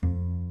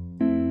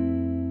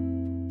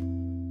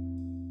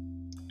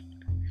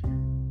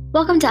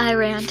Welcome to I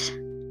Rant,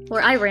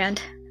 where I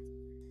rant,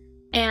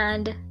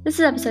 and this is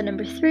episode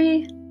number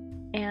 3,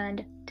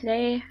 and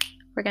today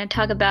we're going to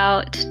talk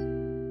about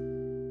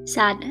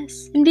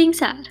sadness, and being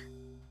sad,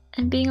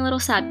 and being a little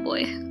sad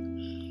boy.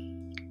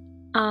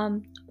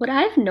 What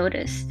I've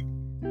noticed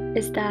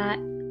is that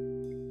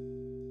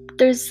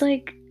there's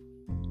I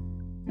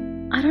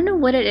don't know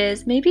what it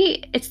is,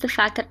 maybe it's the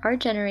fact that our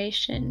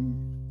generation,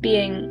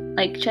 being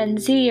like Gen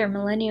Z or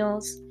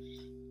millennials,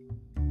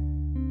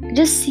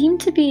 just seem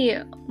to be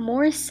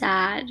more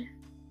sad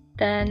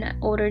than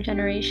older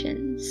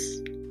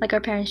generations, like our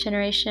parents'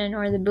 generation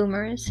or the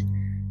boomers.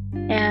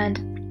 And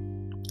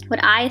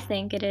what I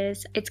think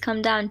it's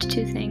come down to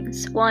two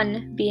things.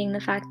 One being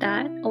the fact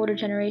that older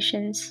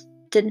generations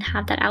didn't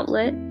have that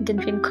outlet,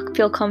 didn't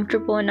feel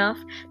comfortable enough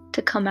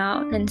to come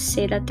out and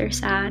say that they're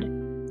sad,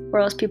 or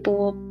else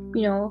people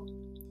will,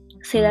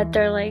 say that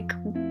they're like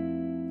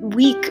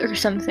weak or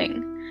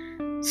something.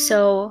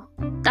 So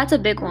that's a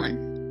big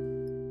one.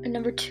 And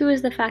number 2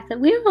 is the fact that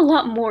we have a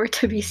lot more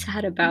to be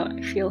sad about.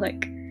 I feel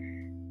like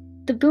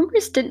the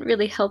boomers didn't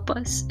really help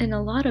us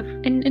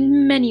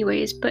in many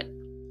ways, but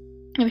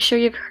I'm sure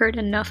you've heard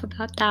enough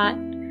about that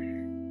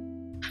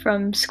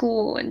from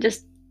school and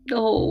just the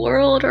whole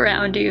world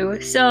around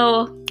you.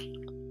 So,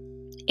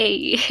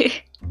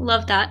 hey,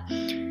 love that.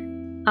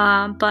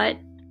 But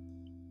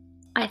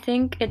I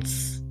think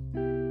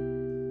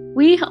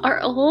our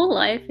whole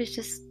life is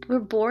just, we're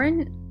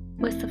born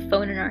with the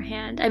phone in our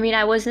hand. I mean,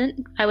 I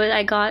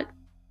got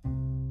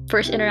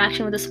first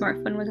interaction with a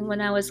smartphone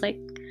when I was like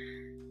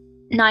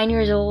 9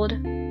 years old.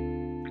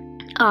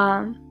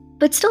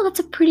 But still, that's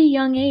a pretty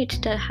young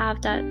age to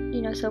have that,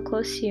 so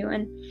close to you.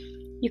 And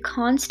you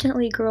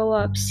constantly grow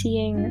up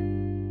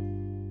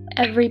seeing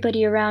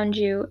everybody around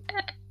you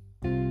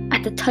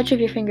at the touch of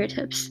your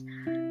fingertips.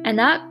 And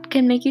that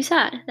can make you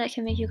sad. That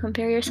can make you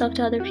compare yourself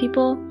to other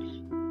people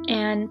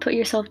and put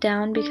yourself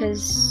down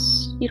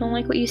because you don't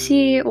like what you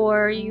see,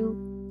 or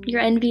you're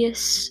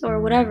envious or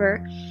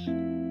whatever.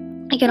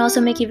 It can also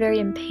make you very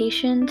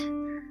impatient.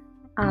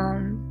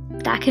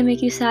 That can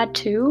make you sad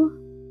too.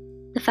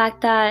 The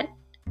fact that,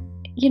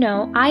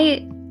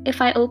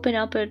 if I open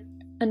up a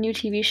new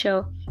TV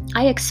show,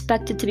 I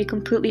expect it to be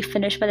completely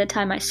finished by the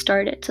time I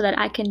start it, so that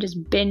I can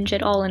just binge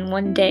it all in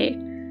one day.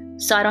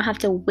 So I don't have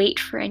to wait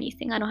for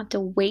anything. I don't have to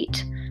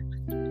wait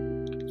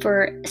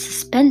for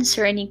suspense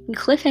or any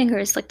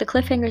cliffhangers. Like, the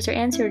cliffhangers are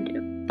answered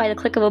by the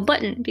click of a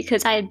button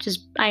because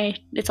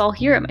it's all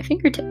here at my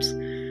fingertips.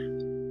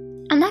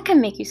 And that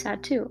can make you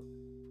sad too.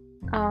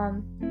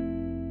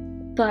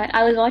 But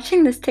I was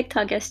watching this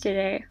TikTok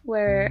yesterday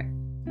where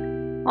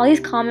all these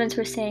comments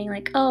were saying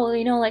like, oh,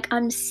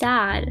 I'm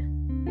sad,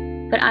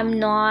 but I'm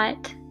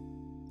not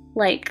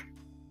like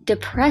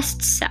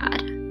depressed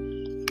sad.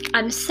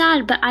 I'm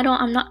sad, but I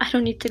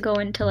don't need to go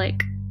into I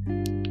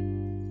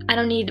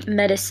don't need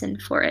medicine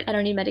for it. I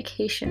don't need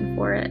medication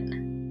for it.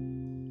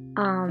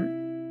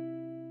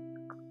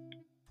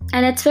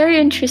 And it's very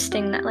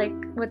interesting that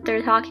what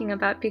they're talking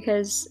about,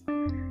 because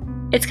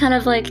it's kind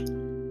of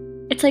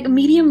it's like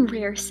medium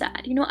rare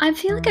sad. I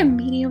feel like I'm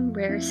medium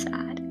rare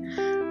sad,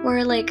 where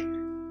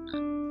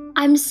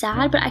I'm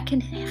sad, but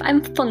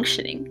I'm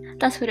functioning.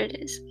 That's what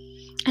it is.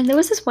 And there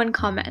was this one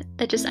comment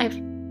that I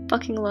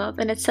fucking love,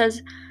 and it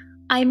says,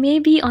 I may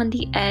be on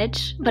the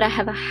edge, but I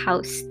have a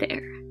house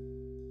there.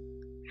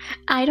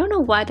 I don't know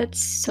why that's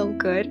so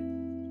good.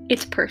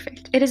 It's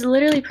perfect. It is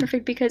literally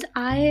perfect, because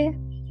I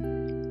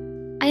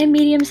am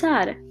medium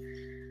sad.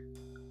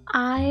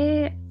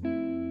 I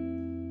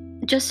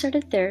just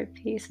started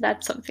therapy, so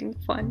that's something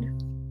fun.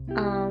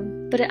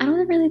 But I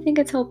don't really think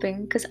it's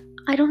helping, because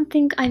I don't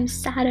think I'm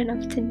sad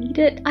enough to need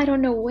it. I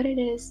don't know what it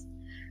is.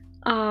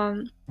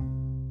 I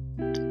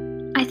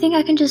think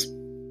I can just,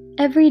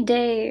 every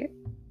day,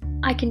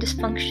 I can just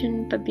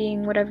function but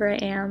being whatever I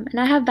am. And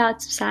I have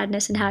bouts of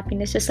sadness and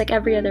happiness just like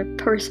every other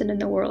person in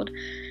the world.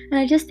 And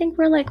I just think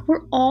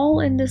we're all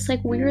in this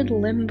weird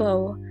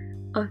limbo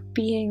of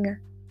being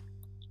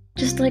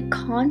just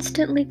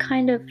constantly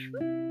kind of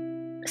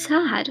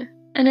sad.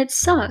 And it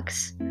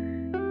sucks.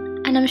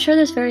 And I'm sure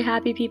there's very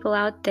happy people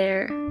out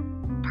there.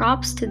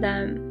 Props to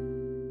them.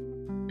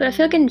 But I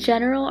feel like in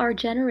general, our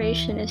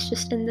generation is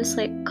just in this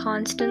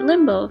constant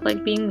limbo of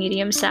being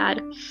medium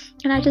sad.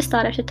 And I just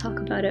thought I should talk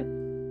about it.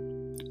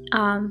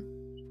 I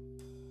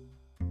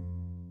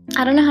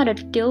don't know how to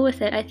deal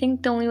with it. I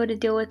think the only way to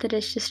deal with it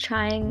is just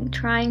trying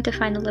to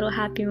find the little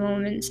happy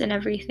moments in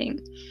everything.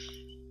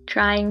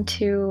 Trying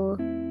to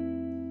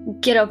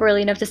get up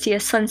early enough to see a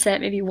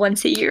sunset maybe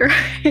once a year.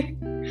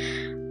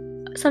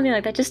 Something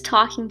like that. Just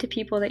talking to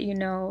people that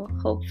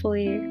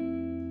hopefully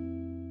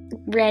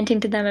ranting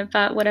to them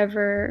about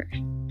whatever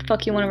the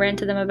fuck you want to rant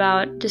to them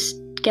about.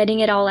 Just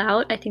getting it all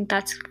out. I think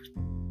that's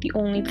the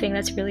only thing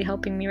that's really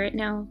helping me right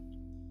now.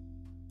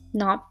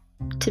 Not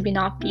be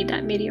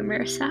that medium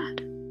rare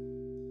sad.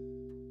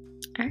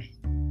 Alright.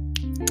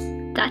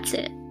 That's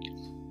it.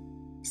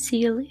 See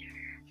you later.